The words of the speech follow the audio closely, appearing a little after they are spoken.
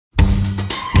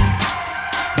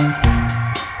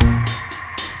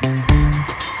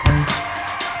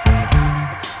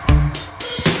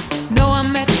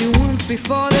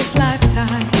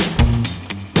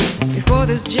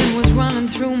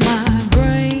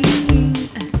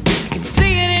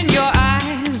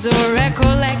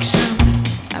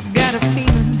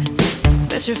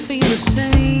you feel the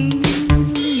same.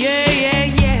 Yeah, yeah,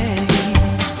 yeah.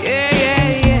 Yeah,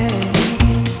 yeah, yeah.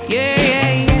 Yeah, yeah,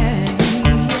 yeah.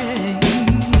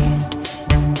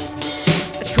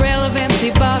 A trail of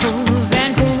empty bottles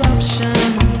and corruption,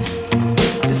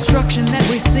 destruction that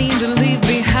we seem to leave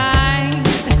behind.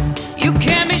 You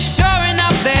can be sure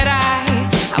enough that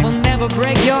I will never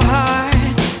break your heart,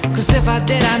 'cause if I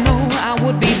did, I know I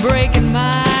would be breaking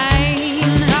mine.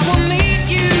 I will meet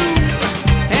you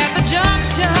at the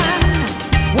junction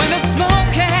when the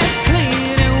smoke has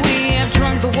cleared and we have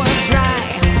drunk the world dry.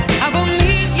 I will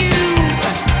meet you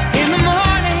in the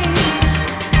morning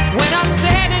when our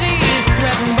sanity is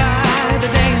threatened by the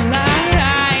day and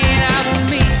light. I will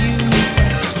meet you,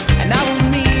 and I will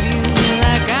need you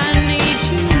like I need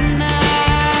you now,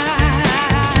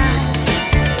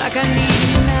 like I need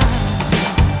you now.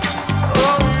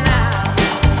 Oh, now,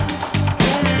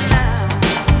 oh, now.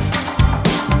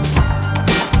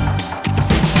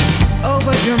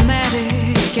 Over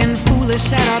dramatic and foolish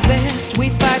at our best, we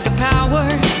fight the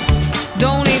powers.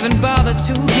 Don't even bother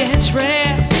to get ready.